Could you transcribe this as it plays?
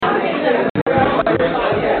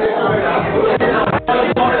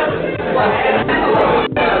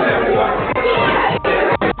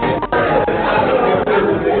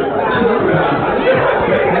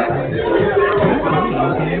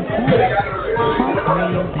Talk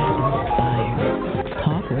radio that inspires.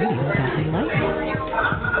 Talk radio that enlightens.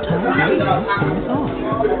 Talk radio for all.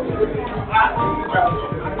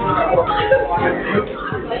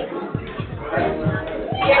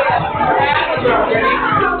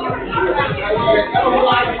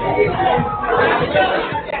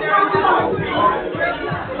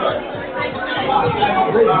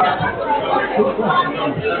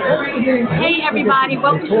 Hey everybody,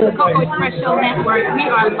 welcome to the Coco Express Show Network. We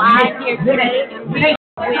are live here today and we are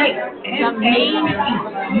with the main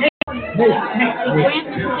grant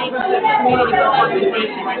and community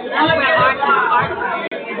organization. That's where artists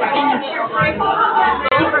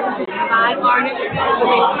provide artists with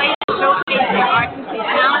a place to showcase their artistic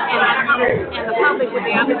talent and the public with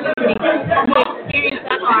the opportunity to experience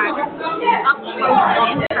that art up close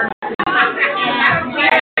and in person. And we're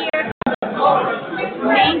here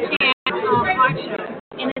Mainchance art show,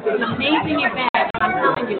 and it's an amazing event. I'm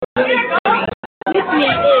telling you, it's really great. Tiffany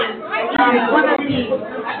is one of the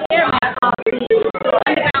chairmen of the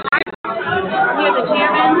Underground Art. We're the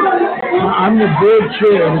chairman. I'm the board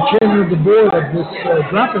chair, the chairman of the board of this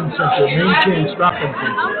drop-in center, Mainchance Drop-in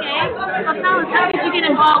Center. Okay, so tell us, how did you get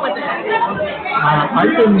involved with this?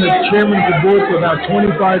 I've been the chairman of the board for about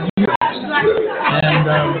 25 years,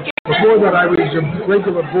 and before that I was a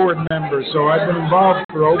regular board member, so I've been involved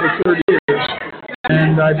for over 30 years,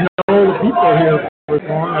 and I've known all the people here for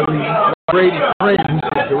long. I mean, Reid, who's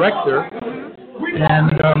the director,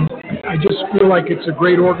 and I just feel like it's a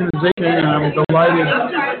great organization, and I'm delighted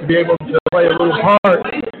to be able to play a little part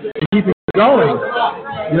in keeping it going.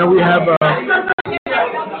 You know, we're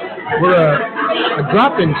a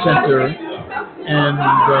drop-in center, and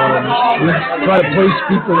we try to place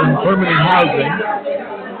people in permanent housing,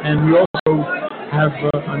 and we also have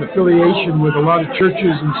an affiliation with a lot of churches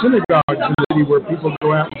and synagogues in the city where people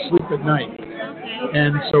go out and sleep at night.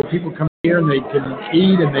 And so people come here and they can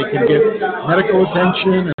eat and they can get medical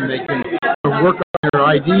attention and they can work on their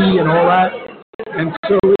ID and all that. And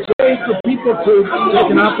so it's a way for people to take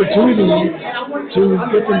an opportunity to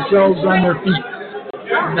get themselves on their feet.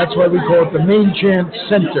 And that's why we call it the Mainchance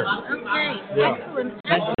Center. Okay, excellent,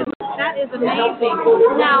 excellent. That is amazing.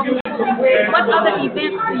 Now, what other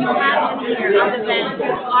events do you have in here other than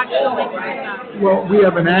art showing and stuff? Well, we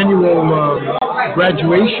have an annual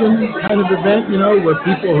graduation kind of event, you know, where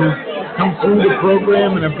people who come through the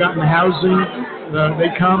program and have gotten housing, they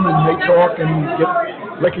come and they talk and get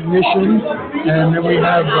recognition. And then we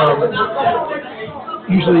have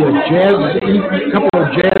usually a couple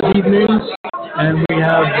of jazz evenings, and we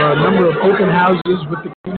have a number of open houses with the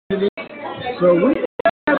community. So we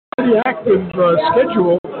have a pretty active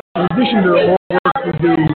schedule in addition to all the work we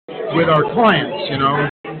do with our clients, you know,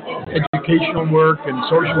 educational work and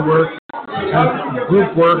social work, and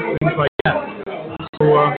group work, things like that.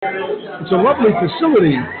 So it's a lovely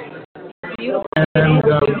facility, and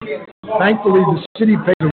thankfully the city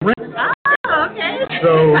pays the rent. Oh, okay.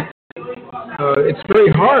 So it's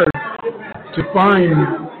very hard to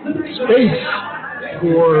find space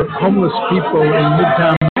for homeless people in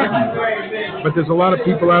Midtown Manhattan, but there's a lot of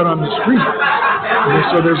people out on the street, and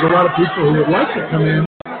so there's a lot of people who would like to come in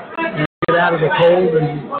and get out of the cold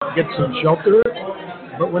and get some shelter,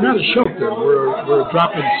 but we're not a shelter, we're a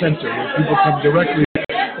drop-in center where people come directly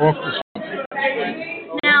off the street.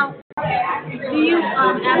 Now, do you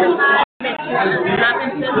advertise that you're a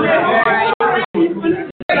drop-in center,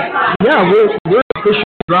 Yeah, we're an official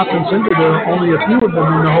drop-in center. There are only a few of them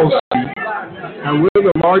in the whole city. And we're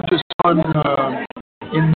the largest one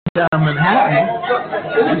in Midtown Manhattan.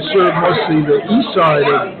 We serve mostly the east side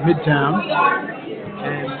of Midtown.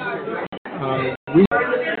 And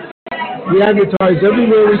we advertise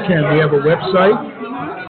everywhere we can. We have a website,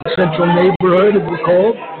 Central Neighborhood, as we call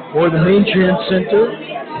it, or the Mainchance Center.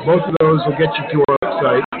 Both of those will get you to our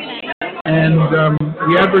website. And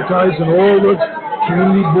we advertise in all the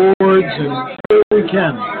community boards and where we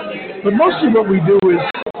can. But mostly what we do is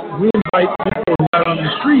we invite people who are out on the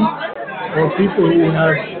street or people who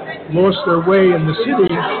have lost their way in the city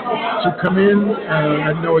to come in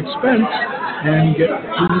at no expense and get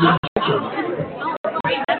food and shelter.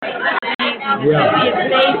 Yeah.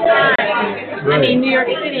 Right. I mean, New York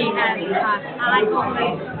City has high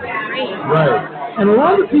homeless rates. Right. And a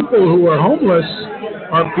lot of people who are homeless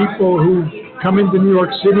are people who come into New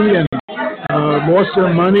York City and lost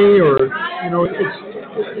their money, or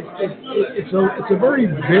it's a very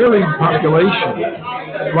varied population.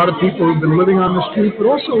 A lot of people who've been living on the street, but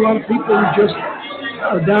also a lot of people who just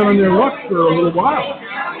are down on their luck for a little while.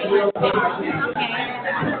 Really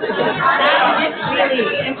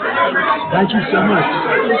interesting. Thank you so much.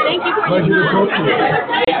 Thank you for Pleasure to talk to you.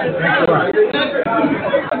 Thanks a lot.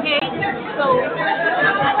 Okay, so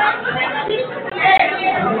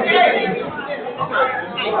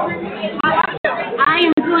I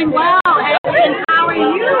am doing well, and how are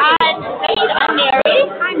you? I'm Mary.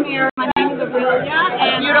 Hi, Mary. My name is Aurelia,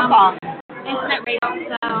 and Beautiful. Internet radio.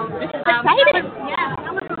 So, This is exciting.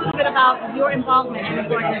 Tell us a little bit about your involvement in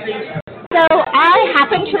this organization. So I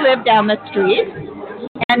happen to live down the street,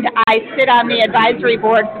 and I sit on the advisory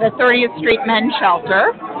board for the 30th Street Men's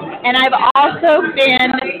Shelter. And I've also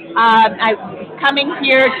been coming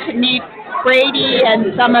here to meet Brady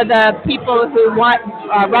and some of the people who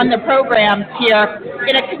run the programs here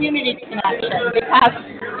in a community connection, because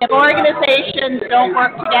if organizations don't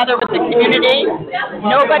work together with the community,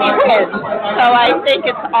 nobody wins. So I think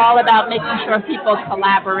it's all about making sure people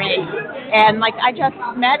collaborate. And I just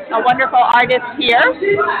met a wonderful artist here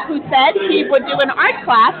who said he would do an art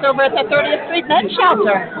class over at the 30th Street Men's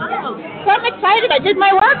Shelter. So I'm excited. I did my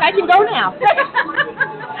work. I can go now. So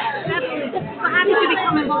how did you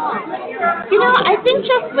become involved? I think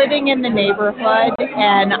just living in the neighborhood,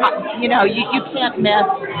 and you can't miss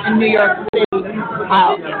in New York City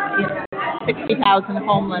 60,000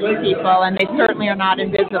 homeless people, and they certainly are not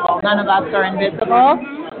invisible. None of us are invisible.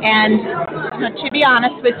 And to be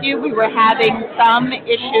honest with you, we were having some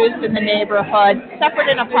issues in the neighborhood, separate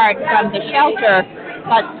and apart from the shelter,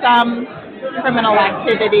 but some criminal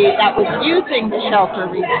activity that was using the shelter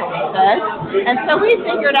resources. And so we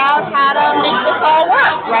figured out how to make this all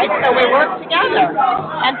work, right? So we worked together.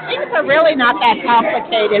 And things are really not that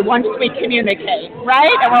complicated once we communicate,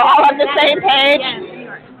 right? And we're all on the same page.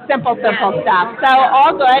 Simple stuff. So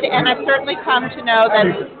all good, and I've certainly come to know that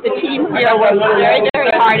the team here works very,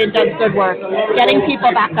 very hard and does good work, getting people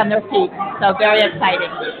back on their feet. So very exciting.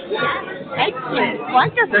 Thank you.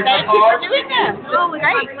 Wonderful. Thank you for doing this. Oh, it's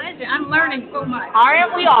my pleasure. I'm learning so much.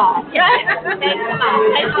 Aren't we all? Yes. Thanks so much.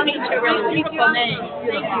 Nice to meet you. Really beautiful name.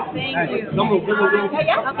 Thank you.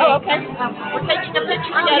 Yeah. Oh, okay. We're taking a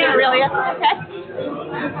picture together, Aurelia. Okay.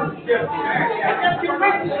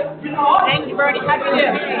 Thank you, Bernie. How do you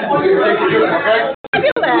do?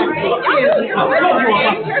 Fabulous.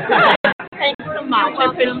 Thanks so much. I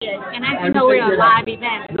appreciate it. And as you know, we're a live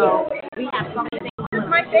event, so we have so many things. This is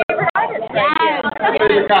my favorite artist. Yes.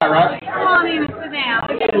 Come on in and sit down.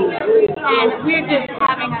 And we're just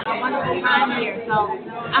having a wonderful time here, so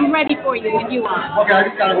I'm ready for you when you are. Okay, I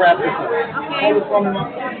just gotta wrap this up. Okay.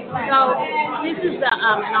 So this is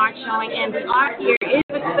an art showing, and the art here is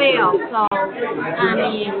for sale. So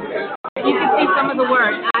you can see some of the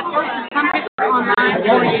work. I posted some pictures online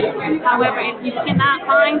for you. However, if you cannot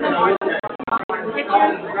find them or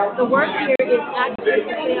pictures, the work here is actually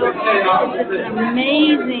for sale. It's just an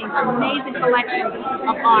amazing collection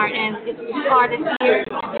of art, and it's two artists here.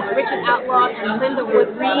 It's Richard Outlaw and Linda Reid.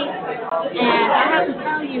 And I have to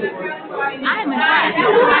tell you, I am impressed.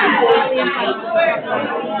 I'm really impressed.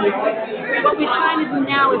 What we're trying to do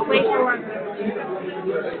now is wait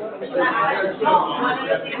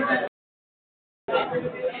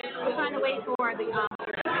for the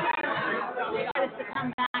artist to come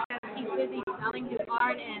back as he's busy selling his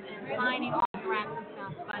art and signing autographs and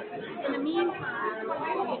stuff. But in the meantime,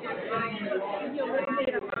 give you a little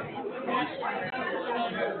bit of information.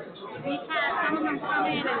 We've had some of them come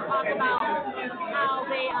in and talk about how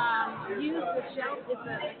they use the shelter.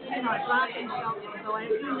 It's a drop-in shelter. So as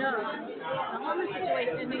you know, the homeless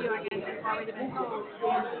situation in New York, as you've already been told, is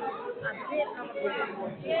a bit of a problem.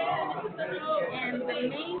 And the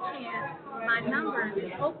Mainchance, my numbers,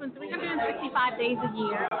 is open 365 days a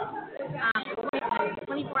year,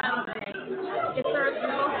 24 hours a day. It serves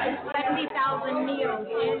close to 70,000 meals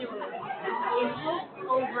annually. It hosts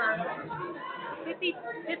over 50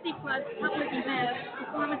 plus public events,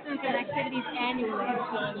 performances, and activities annually.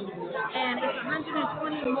 And it's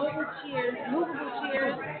 120 movable chairs,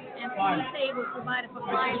 and 3 tables provided for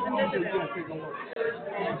clients and visitors.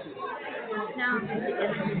 Now,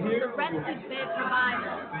 the rest is bed provided.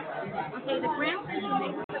 Okay, the Grand Central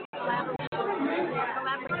neighborhood collaborate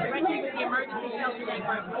directly with the emergency shelter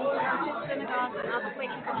network, churches, synagogues, and other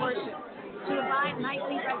places of worship to provide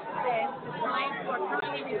nightly rescue beds to clients who are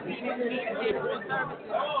currently receiving need management services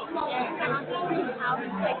and counseling,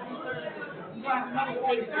 housing, safety services.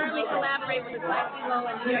 They currently collaborate with the Black Below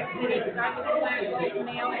in New York City, starting to class both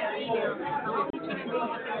male and female. The Holy Trinity is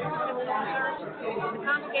the church, the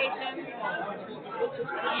congregation,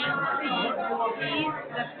 and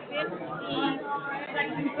the 52nd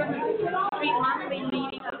Street monthly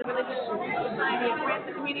meeting of the Religious Society of Grand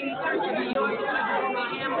Community Church in New York, the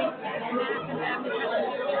family, and Madison Avenue,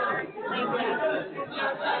 St. Church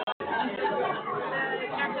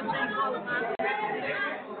of St. Paul,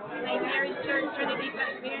 St. Mary's Church, Trinity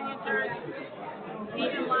Presbyterian Church,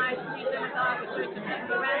 Stephen Wise, Street Synagogue, the Church of St.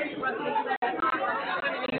 Brotherly Synagogue,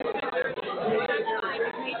 Trinity Church,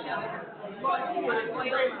 oil. I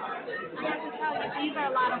have to tell you, these are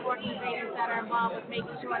a lot of organizations that are involved with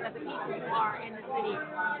making sure that the people who are in the city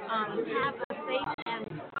have a safe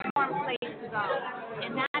and warm place to go.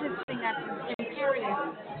 And that is something that's imperative,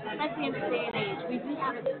 especially in this day and age. We do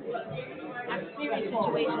have a serious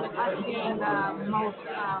situation with us being the most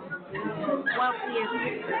wealthiest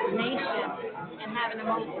nation and having the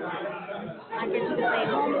most, I guess you could say,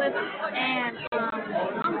 homeless and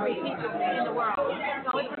hungry people in the world.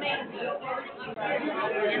 So it's amazing.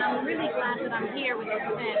 And I'm really glad that I'm here with this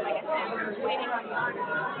event. Like I said, we're waiting on the artists.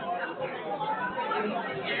 And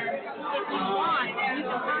if you want, you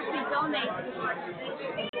can possibly donate to this organization.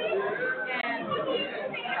 And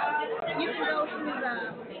you can go to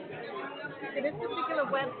this particular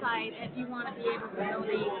website if you want to be able to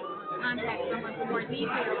donate, contact someone for more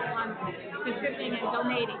details on contributing and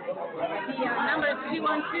donating. The number is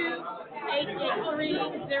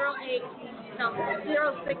 212-883-08. No,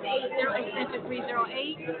 0680 extension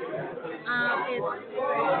 308.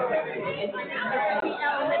 It's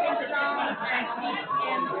CL Livingstone and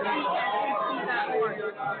CNCSC.org.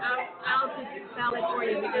 I'll just spell it for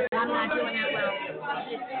you because I'm not doing that well.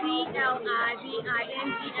 It's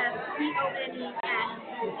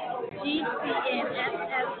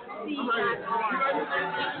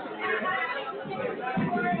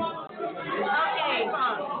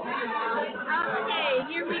Okay,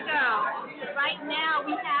 here we go. Right now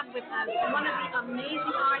we have with us one of the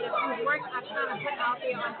amazing artists whose work I've kind of put out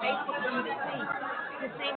there on Facebook for you to see.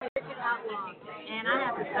 His name is Outlaw. And I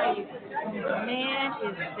have to tell you, the man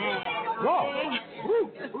is bad. Okay?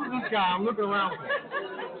 Who's this guy? I'm looking around for him.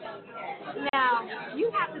 Now,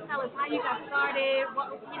 you have to tell us how you got started,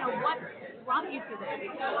 what brought you to this.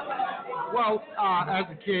 Well, as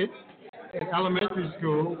a kid in elementary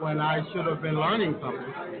school, when I should have been learning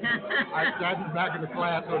something, I sat in the back of the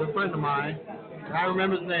class with a friend of mine, and I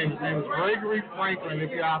remember his name. His name was Gregory Franklin, if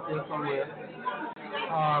you're out there somewhere.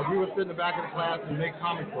 We would sit in the back of the class and make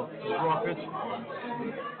comic books and draw pictures.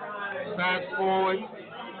 Fast forward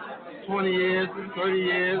 20 years, 30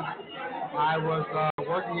 years, I was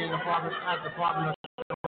working in the Department of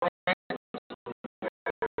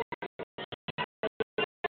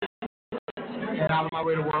and out of my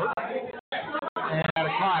way to work, and had a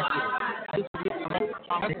car accident.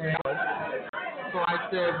 So I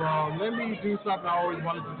said, well, let me do something I always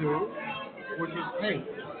wanted to do, which was paint.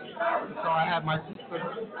 So I had my sister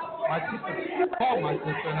called my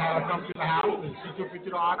sister and had her come to the house, and she took me to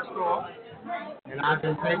the art store, and I've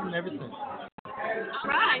been painting ever since. All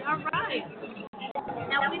right.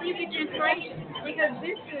 Now, when did you get your inspiration? Because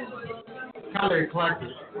this is kind of eclectic.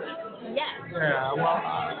 Yes. Yeah, well,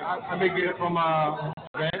 I may get it from a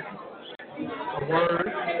event, a word.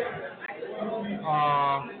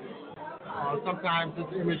 Sometimes this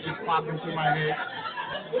image just pops into my head.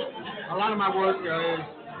 A lot of my work is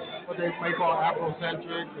what they may call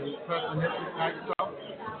Afrocentric and personalistic type stuff.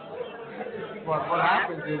 But what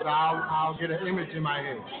happens is I'll get an image in my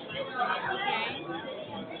head.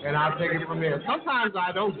 And I'll take it from there. Sometimes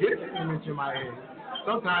I don't get the image in my head.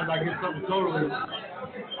 Sometimes I get something totally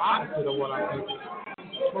opposite of what I'm thinking.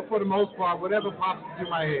 But for the most part, whatever pops into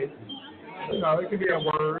my head, it can be a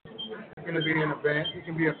word, it can be an event, it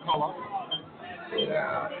can be a color,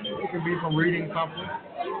 it can be from reading something,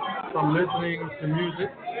 from listening to music.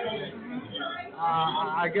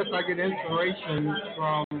 I guess I get inspiration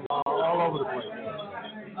from all over the place.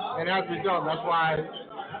 And as a result, that's why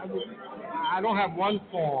I don't have one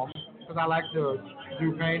form, because I like to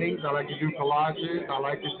do paintings, I like to do collages, I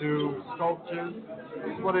like to do sculptures.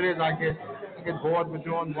 It's what it is. I get bored with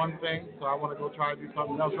doing one thing, so I want to go try to do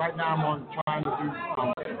something else. Right now I'm trying to do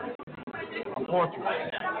a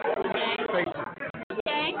portrait.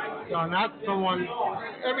 So not someone,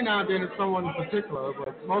 every now and then it's someone in particular,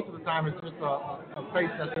 but most of the time it's just a face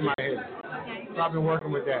that's in my head. So I've been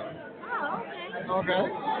working with that. Oh, okay.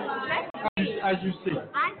 Okay? As you see.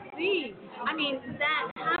 I see. I mean,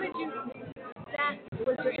 that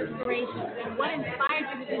was your inspiration. And what inspired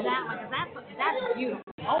you to do that one? Because that's beautiful.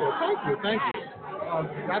 Oh, well, thank you.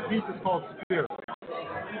 That piece is called Spirit.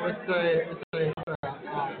 It's a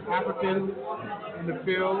African in the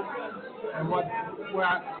field, and where I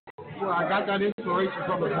got that inspiration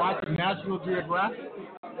from was watching National Geographic,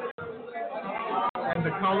 and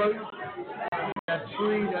the colors, that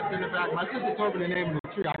tree that's in the back. My sister told me the name of the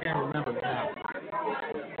tree. I can't remember it now.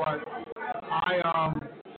 But I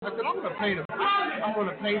said, I'm going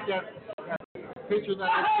to paint that picture that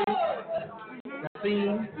I see, that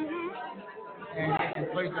scene, and I can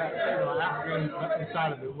place that African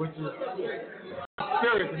inside of it, which is Spirit.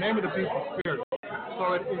 The name of the piece is Spirit. So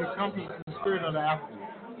it encompasses the spirit of the African,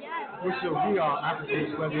 which we are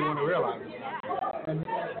Africans, whether you want to realize it. And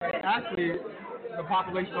actually, the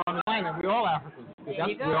population on the planet, we're all Africans.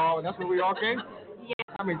 That's where we all came from.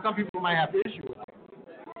 Yeah. I mean, some people might have issue with it.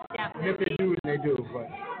 And if they do, they do. But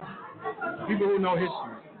people who know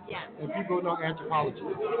history, and people who know anthropology,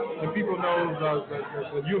 and people who know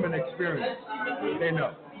the human experience, they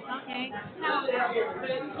know. Okay. Now,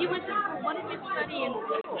 you went to school. What did you study in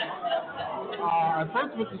school? I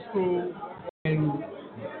first went to school in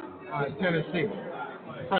Tennessee.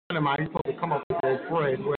 A friend of mine, he's supposed to come up with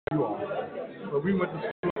Reid, where you are. But we went to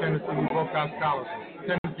school in Tennessee. We both got scholarships.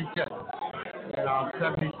 Tennessee Tech in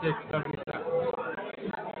 76, 77.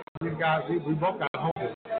 We both got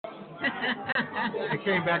homeless. I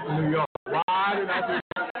came back to New York. Why did I do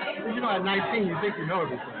that? You know, at 19, you think you know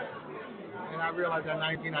everything. And I realized at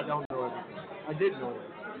 19, I don't know everything. I didn't know everything.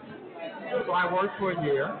 So I worked for a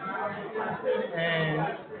year,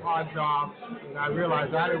 and hard job, and I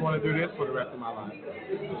realized I didn't want to do this for the rest of my life.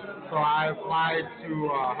 So I applied to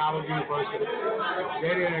Howard University.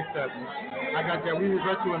 They didn't accept me. I got that. We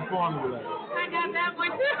regret to inform you later. I got that one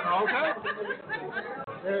too. Okay.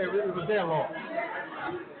 It was their law.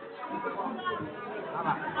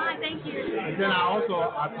 Hi, thank you. And then I also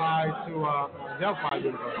applied to Delphi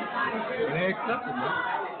University, and they accepted me.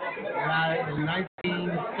 And in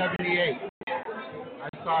 1978, I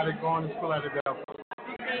started going to school at the Delphi.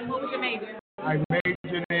 Okay, what was your major? I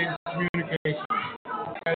majored in communication.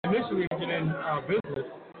 I initially majored in business.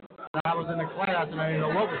 I was in the class and I didn't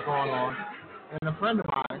know what was going on. And a friend of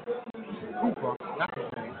mine, Cooper, that's his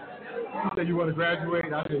name, he said, "You want to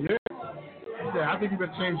graduate?" I said, "Yeah." He said, "I think you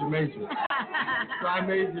better change your major." So I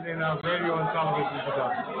majored in radio and television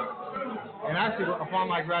production. And actually, upon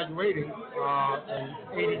my graduating in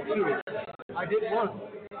 '82, I did work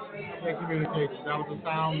in communications. I was a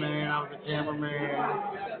sound man, I was a cameraman,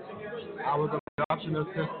 I was a production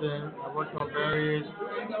assistant. I worked on various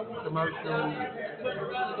commercials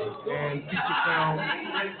and feature films.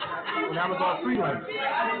 And I was all freelance.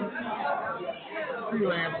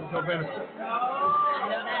 Freelance with no benefits. I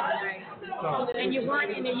know that's right. So, and you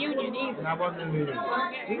weren't in the union either. And I wasn't in the union.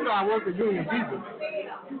 Even though I worked with union people,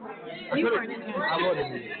 You weren't in the union. I wasn't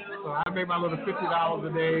in the union. So I made my little $50 a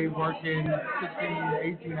day, working 16,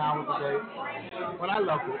 18 hours a day. But I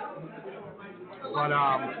loved it. But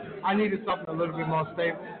I needed something a little bit more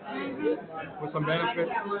stable with some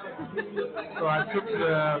benefits. So I took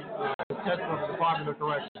the test for the Department of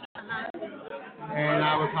Corrections. And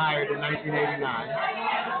I was hired in 1989.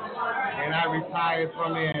 And I retired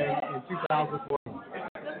from there in 2014.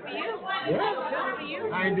 Good for you. Yeah. Good for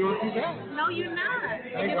you. I ain't doing too bad. No, you're not.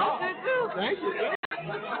 Thank you God. look good too. Thank you.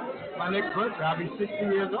 My next birthday, I'll be 60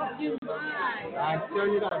 years old. You might. I tell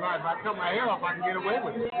you that if I cut my hair off, I can get away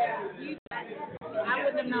with it. I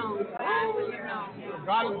wouldn't have known. I wouldn't have known.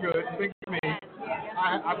 God is good. He's been good to me.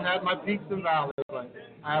 I've had my peaks and valleys, but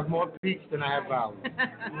I have more peaks than I have valleys.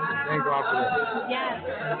 Thank God for that. Yes.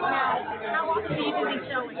 Now, how often do you do these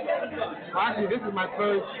showings? Well, actually, this is my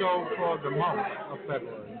third show for the month of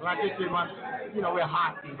February. Black History Month, you know, we're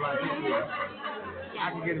hot in Black History Month. I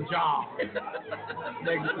can get a job,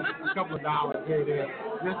 make a couple of dollars here and there,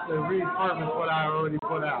 just to refurbish what I already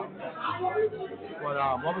put out. But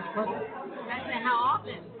what was the question? I said, how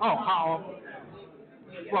often? Oh, how often?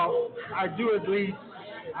 Well, I do at least,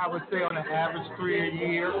 I would say on an average 3 a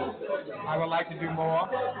year. I would like to do more.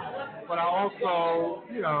 But I also,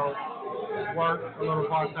 you know, work a little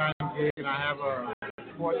part-time gig, and I have a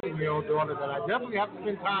 14-year-old daughter that I definitely have to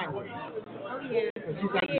spend time with. Oh, yeah. And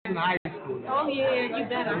she's in high school. Oh, yeah, you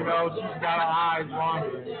better. You know, she's got her eyes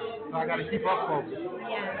wandering. So I got to keep up focused.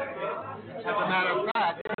 Yeah. As a matter of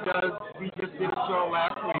fact, we just did a show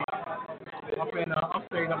last week up in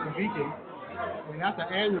upstate, up in Beacon. And that's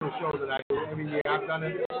an annual show that I do every year. I've done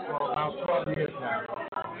it for about 12 years now.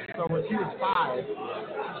 So when she was 5,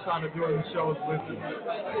 she started doing the shows with me.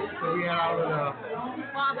 So we had our little...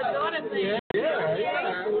 Father-daughter thing. Yeah.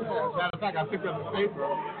 Matter of fact, I picked up the paper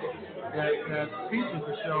that features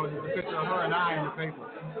the show, and there's a picture of her and I in the paper.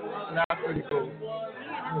 So that's pretty cool.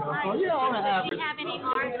 You know, so yeah, on the average. Do you have any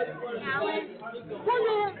art talent? Well,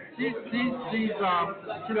 yeah.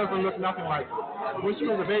 She doesn't look nothing like her. When she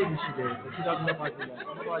was a baby, she did, but she doesn't look like her. She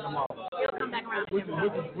looks like a mother. You'll come back around. Which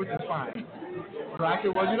is fine. So I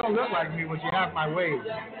said, well, you don't look like me, but you have my ways.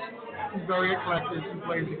 She's very eclectic. She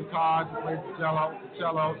plays the guitar, she plays the cello,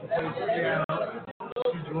 she plays the piano,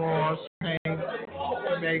 she draws, she paints,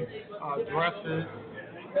 she makes dresses.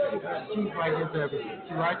 She's like into everything.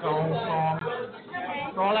 She writes her own songs.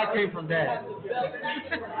 So all that came from Dad.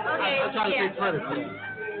 I try to take credit for that.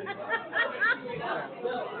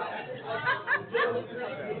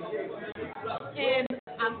 And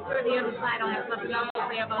I'm sure the other side don't have something else to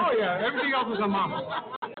probably have Oh, yeah, everything else was her mama.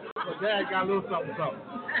 But Dad got a little something, something.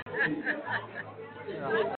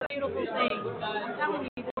 That's a beautiful thing. I'm telling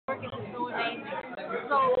you, the work is so amazing.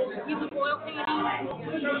 So, you do oil painting and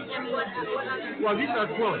what other? Well, these are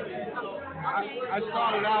quilling. I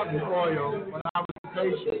started out in oil, but I was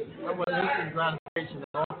patient. I was instant gratification. It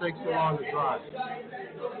all takes so long to dry.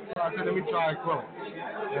 So I said, let me try quilling.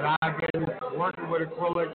 And I've been working with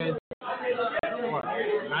acrylic since,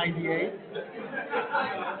 98?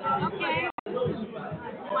 Okay.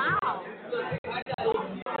 Wow. So,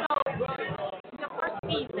 the first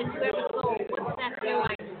piece that you ever sold, what did that feel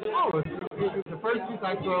like? Oh, the first piece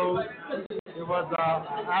I sold, it was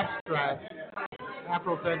abstract,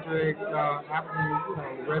 Afrocentric,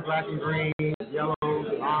 African, red, black, and green, yellows,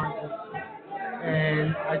 and oranges.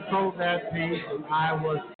 And I sold that piece, and I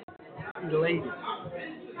was elated.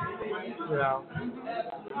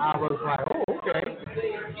 I was like, oh, okay.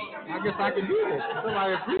 I guess I can do this.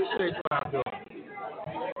 Somebody appreciates what I'm doing.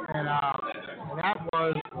 And that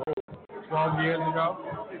was 12 years ago.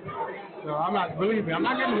 So I'm not, believe me, I'm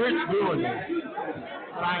not getting rich doing this.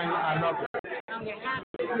 But I love it.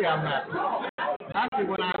 Yeah, I'm happy. Actually,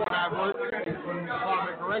 when I worked in the Department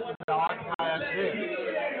of Corrections, I occupied that bed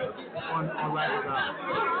on Rikers Island. Oh,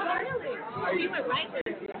 really? Oh, you were right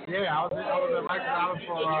there. Yeah, I was at Rikers Island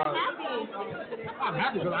for. I'm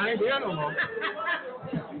happy because I ain't there no more.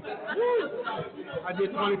 I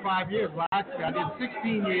did 25 years. Well, actually, I did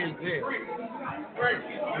 16 years there.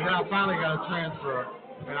 And then I finally got a transfer,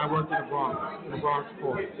 and I worked in the Bronx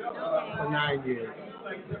Port for 9 years.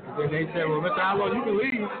 And then they said, well, Mr. Outlaw, you can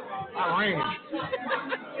leave. I ran.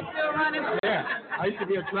 You're still running? Yeah, I used to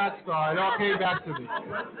be a track star. It all came back to me.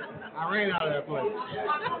 I ran out of that place.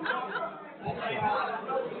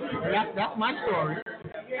 And that's my story.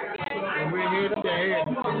 And we're here today,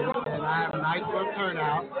 and I have a nice little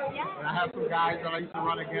turnout. And I have some guys that I used to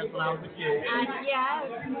run against when I was a kid. Yes.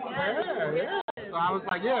 Yeah. So I was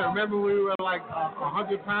like, yeah, remember we were like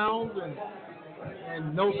 100 pounds and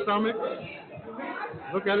no stomach?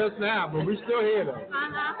 Look at us now, but we're still here though.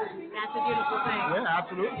 That's a beautiful thing. Yeah,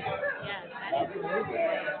 absolutely. Yes, that is beautiful.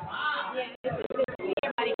 Yeah, it's good to see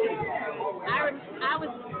everybody. I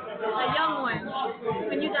was a young one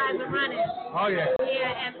when you guys were running. Oh yeah.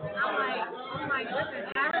 Yeah, and I'm like, oh my goodness.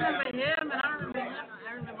 I remember him, and I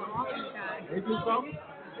remember all of you guys. Ain't you something?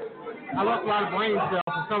 I lost a lot of brain cells,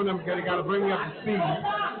 and some of them got to bring me up to speed.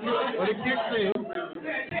 But it kicks in.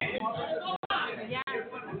 Yes,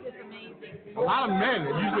 it's amazing. A lot of men,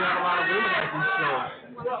 and usually have a lot of women at these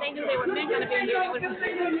shows. Well, if they knew they were men going to be here, they would have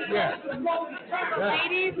been. Yeah. So,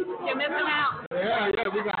 ladies, you're missing out. Yeah,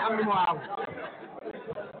 we got how many more hours?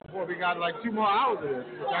 Boy, we got like 2 more hours of this.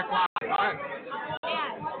 That's why. Right.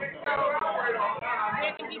 Yeah. So,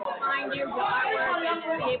 where can people find you, your artwork,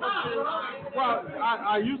 and be able to? Well,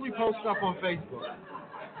 I usually post stuff on Facebook.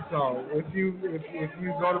 So if you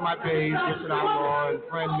go to my page, Get It Outlaw, and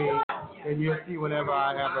friend me, then you'll see whenever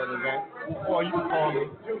I have an event. Or you can call me.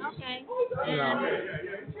 Okay.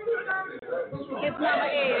 His number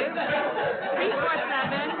is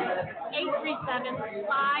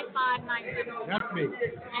 347-837-5597. That's me. And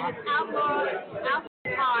it's outlaw at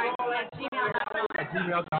gmail.com. At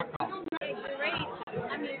gmail.com. Okay, great.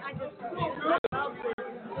 I mean, I just love this.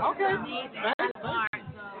 Okay. Amazing art,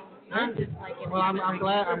 so I'm just like, well, I'm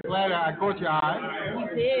glad I caught your eye. You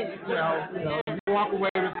did. You walk away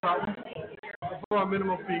with something for a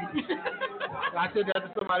minimal fee. I said that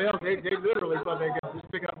to somebody else. They literally thought they could just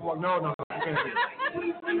pick it up and walk. No. No. It's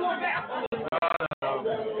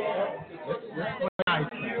nice.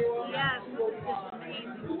 Yes, it's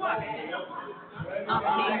amazing.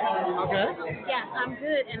 Okay. Yes, I'm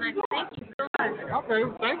good, and I thank you so much. Okay,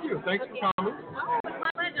 thank you. Thanks for coming. Oh, it's my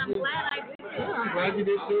pleasure. I'm glad I did. Yeah, I'm glad you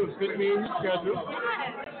did too. It fit me in your schedule. Yes.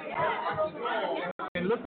 And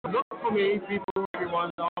look for me, people, everyone,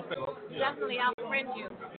 on Facebook. Definitely, I'll friend you.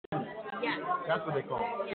 Yes. That's what they call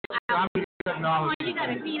it. I'm technology. you got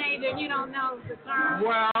a teenager and you don't know the term.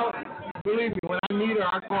 Well, believe me, when I need her,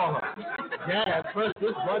 I call her. Dad, press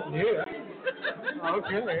this button here.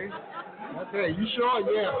 Okay. Okay, you sure?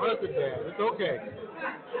 Yeah, press it, Dad. It's okay.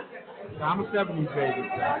 I'm a 70s baby.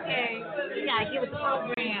 Okay. You gotta get with the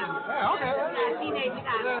program. Yeah, okay. You got a teenager, you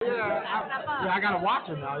gotta step up. Yeah, I gotta watch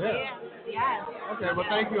her now, yeah. Yes. Okay, well,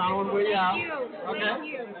 thank you. I don't want to wait out. Okay. Thank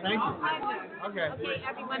you. Thank you. Okay. Okay. Okay,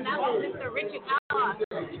 everyone, that was Mr. Richard Outlaw.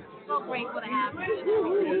 So grateful to have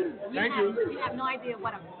you. Thank you. You have no idea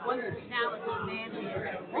what a wonderful, talented man he is.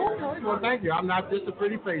 Okay, well, thank you. I'm not just a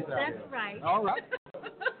pretty face out That's there. right. All right.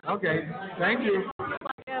 Okay, thank you. So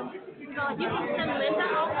you can send Linda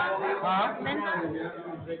over? Huh? Linda?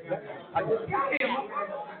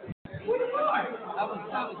 Every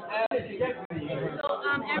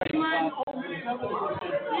month, this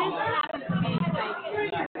happens to be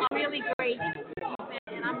like a really great event,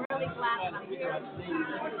 and I'm really glad that I'm here.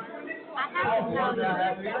 I have to tell you,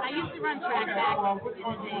 I used to run track back in the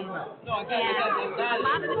day, and a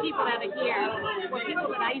lot of the people that are here were people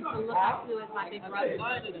that I used to look up to as my big brothers,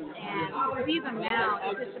 and to see them now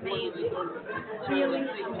is just amazing, really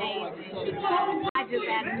amazing. I just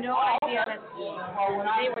had no idea that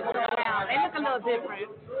they were still around. They look a little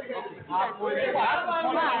different, but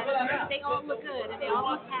they all look good, and they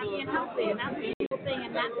all look happy and healthy, and that's a beautiful thing,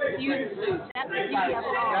 and that's the beauty. That's the beauty of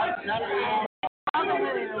it all. And all the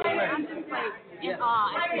women, I'm just like in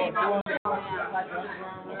awe at seeing how they all have.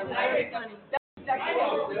 It's very funny. That's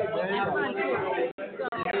fun too. So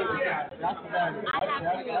I have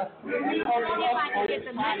to see if I can get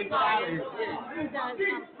the next artist who does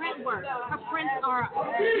print work. Her prints are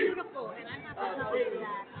beautiful, and I have to tell you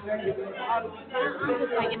that I'm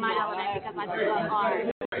just like in my element because I just love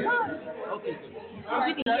art. As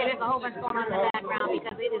you can hear, there's a whole bunch going on in the background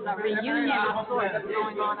because it is a reunion of sorts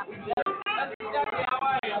going on up in here.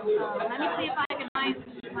 Let me see if I can find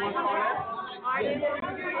my artist.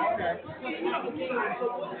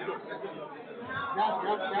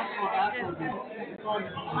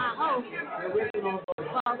 My host. Well, here she is.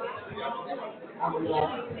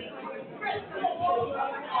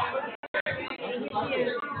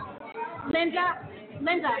 Linda.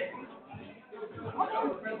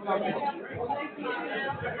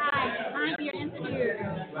 Hi, I'm your interviewer.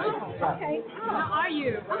 Oh, okay. How are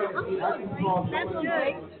you? That's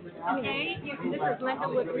good. Okay, this is Linda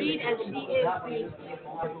with Reid, and she is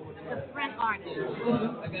the print artist.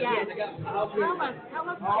 Yes. Tell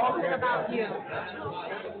us a little bit about you.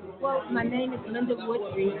 Well, my name is Linda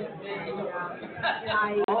Woodreed, and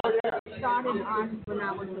I started art when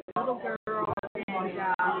I was a little girl, and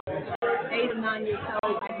 8 or 9 years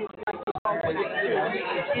old, I just like to go when I could.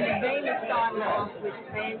 And it mainly started off with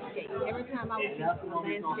landscape. Every time I was used to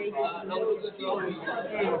landscape, and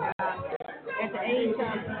at the age of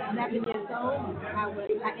 11 years old,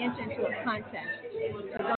 I entered into a contest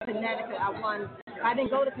to go to Connecticut. I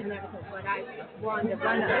didn't go to Connecticut, but I won the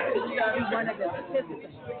runner, one of the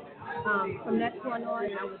participants. From that point on,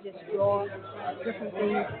 I would just draw different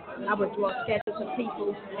things. I would draw sketches of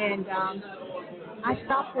people, and I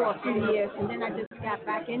stopped for a few years, and then I just got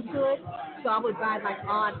back into it. So I would buy like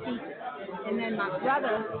odd pieces, and then my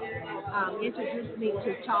brother introduced me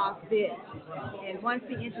to Charles Bidd, and once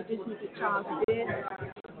he introduced me to Charles Bidd,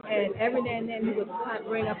 and every now and then he would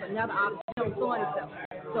bring up another object, so on and so.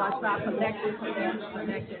 So I started collecting,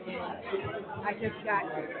 and I just got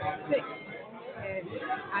sick. And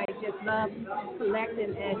I just love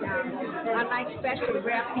collecting, and I like special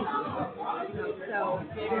rare pieces. So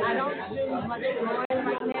I don't do much drawing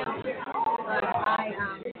right now, but I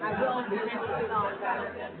will eventually all that.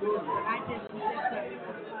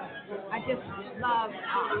 I just love, I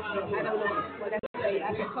don't know what else to say. I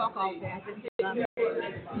can talk all day. I just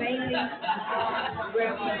mainly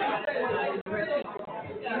rare pieces.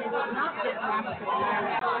 And it's not just African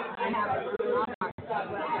American. I have a lot of art as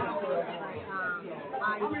well. I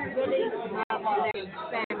really love collecting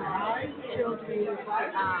families, children,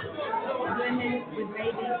 women with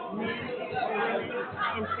babies, men, women,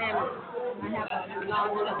 and families. I have a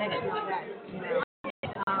large collection of that.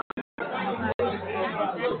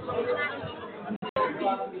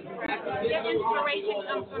 Your inspiration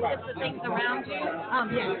comes from just the things around you.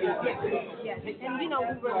 Yes. And we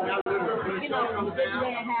didn't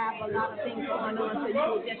really have a lot of things going on, so you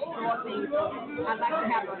would just draw things. I like to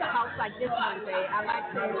have a house like this one day. I like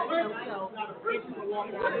to,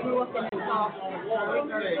 I grew up in the South, and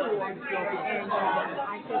I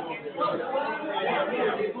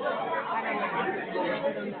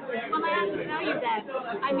Well, I have to tell you that,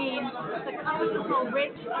 I mean, the colors are so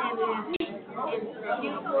rich and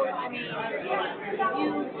beautiful. I mean, you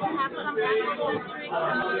have some Afrocentric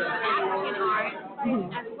African art,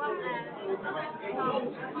 as well as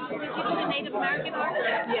did you do the Native American art?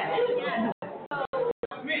 Yes.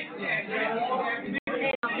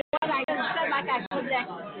 I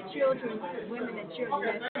collect children, women, and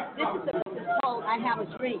children. This is called I Have a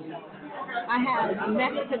Dream. I have a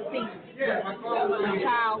Mexican piece, a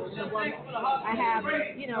child, and a woman. I have,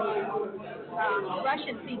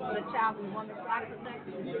 Russian piece with a child and a woman. So I collect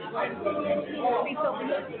piece over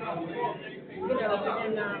here.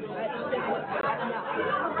 And I don't know.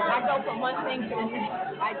 I go from one thing to the next.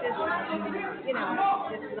 I just,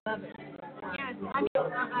 just love it. Yes, I mean,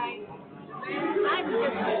 I'm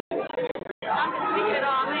just thinking it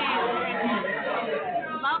all in,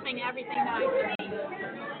 loving everything that I see.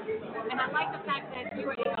 And I like the fact that you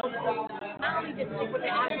were able to not only just stick with the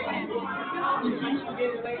African culture, but you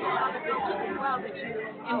do other cultures as well that you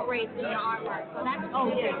embrace in your artwork. So that's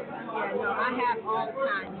I have all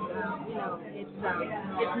kinds. It's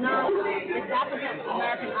African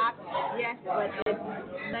American art, yes, but it's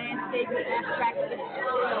landscape, abstract.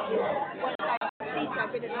 What I piece I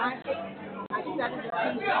really like it. I studied the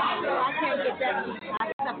piece, so I can't get that piece. I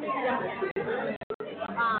have something similar.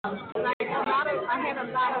 I had a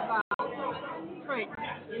lot of print,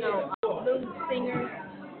 blues singers.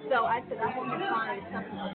 So I said I want to find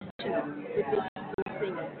something original with these blues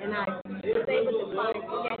singers, and I was able to find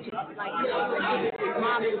sketches like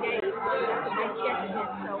Marvin Gaye. That's a big sketch of him.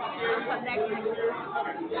 So I'm collecting his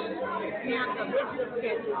original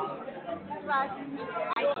sketches. Plus,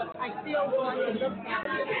 I still want to look at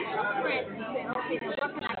print and say, okay, now what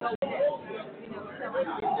can I go with? So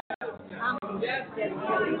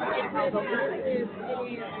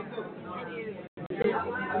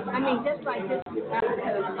I mean, just like this is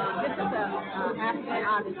an African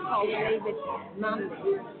artist called David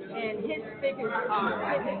Mumford, and his figures his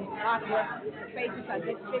artwork, the faces are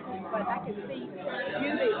just figures, but I can see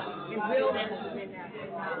beauty and realness in that.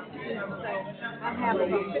 So I have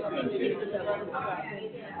about 15 pieces of it.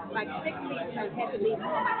 Like 6 pieces I had to leave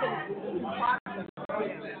home. I couldn't even park them.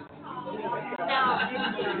 Now,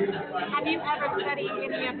 have you ever studied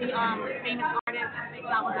any of the famous artists, like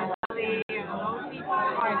Salvador Dali and those people,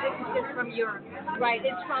 or this is just from Europe? Right,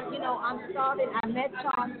 it's from, I'm started, I met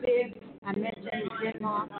Charles Biggs, I met James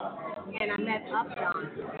Denmark, and I met Upjohn.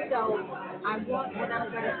 So what I'm going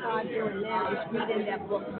to start doing now is reading their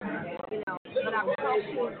books, but I'm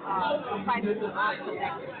also quite a few art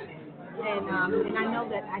collectors. And I know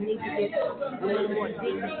that I need to get a little more deep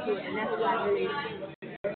into it, and that's why I really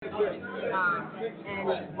and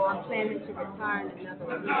I'm planning to retire in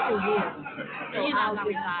another 2 years. So you're not going to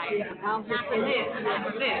retire. Yeah, I'll just not to live.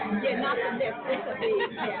 Yeah, not to live. It's a big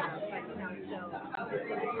so I'm just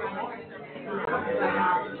going to try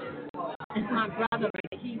it's my brother,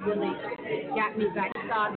 he really got me back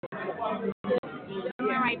started.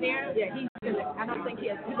 Right there? Yeah, I don't think he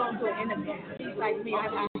won't do anything. He's like me, I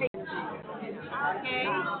hate it. Okay,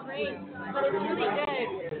 great. But it's really good.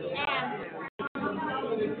 And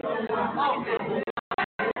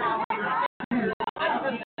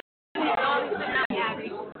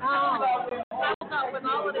with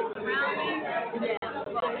all of this surrounding,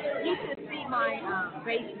 you should see my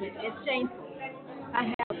basement. It's shameful. I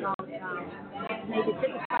have maybe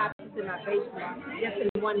 55 pieces in my basement, just in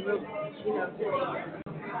one room.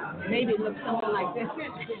 Maybe it looks something like this.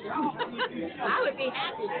 I would be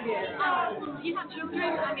happy. Do you have children?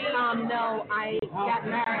 No, I got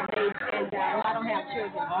married and I don't have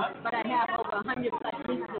children, but I have over 100 plus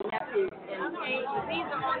nieces and nephews. Okay, these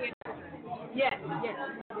are all your children. Yes.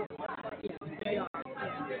 They are.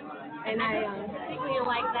 And I particularly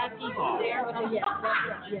like that piece there.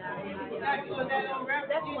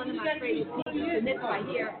 That's one of my favorite pieces. And this right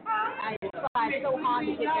here, I tried so hard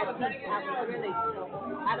to get that piece. I was really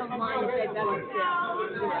I don't mind if they don't sell.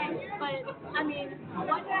 But I mean,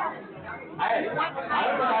 what kind of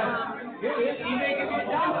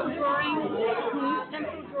pencil drawing?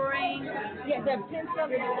 Yeah, the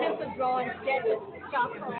pencil drawing sketches,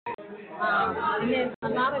 charcoal. And then a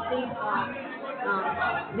lot of these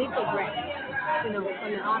lithographs, from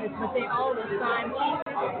the artists, but they're all the signed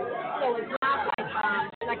pieces. So it's not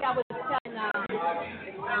like I was telling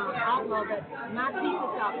Outlaw that my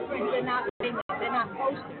pieces are print. They're not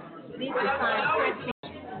posted. These are signed print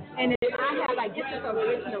pieces. And I have this is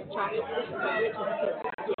original chocolate. This is original.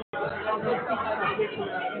 All those pieces are original.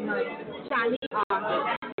 Chinese art.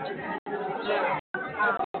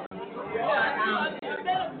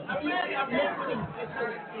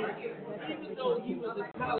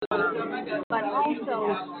 But also,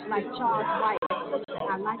 like Charles White,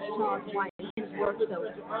 I like Charles White and his work. So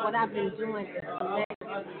what I've been doing is collect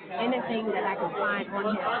anything that I can find on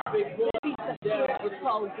him. This piece of here is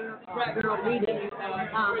called Girl Reading.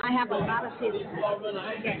 I have a lot of his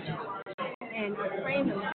sketches, and I frame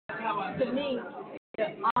them. To me,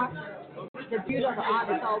 the beauty of the art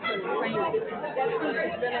is also in the framing. That piece is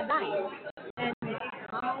really nice. And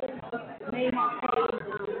I made my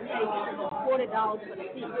pay $40 for the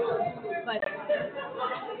piece, but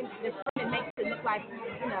the framing makes it look like,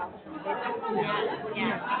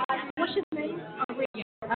 What's your name?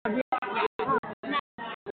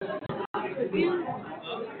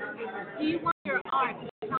 Do you want your art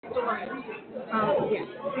to come to life? Yes.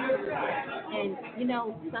 And,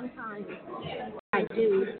 sometimes I do,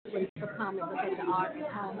 when people come and look at the art at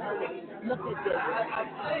home, look at this.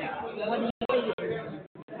 What do you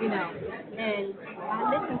see? and I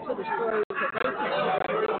listen to the stories that they tell.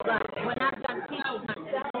 But when I've done people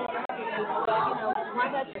myself, why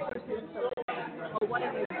does this person or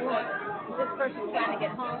whatever is doing? Is this person trying to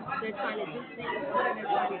get home? They're trying to do things. What are they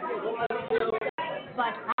trying to do?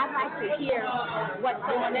 But I like to hear what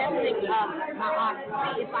someone else thinks of my art.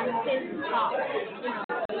 See if I can talk.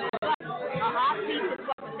 An art piece is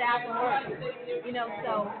worth 1,000 words.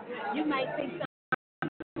 So you might think something.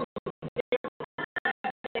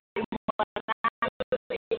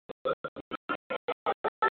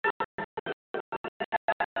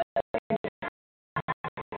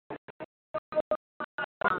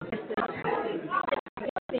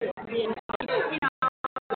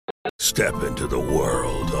 Step into the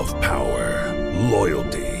world of power,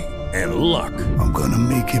 loyalty, and luck. I'm gonna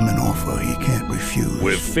make him an offer he can't refuse.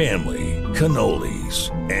 With family,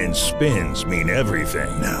 cannolis, and spins mean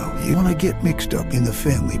everything. Now, you wanna get mixed up in the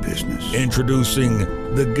family business. Introducing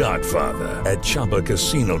The Godfather at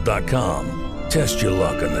ChumbaCasino.com. Test your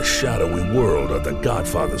luck in the shadowy world of The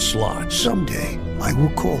Godfather slot. Someday, I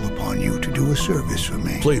will call upon you to do a service for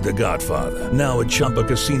me. Play The Godfather now at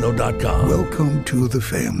ChumbaCasino.com. Welcome to the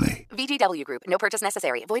family. VGW Group. No purchase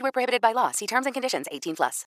necessary. Void where prohibited by law. See terms and conditions. 18+.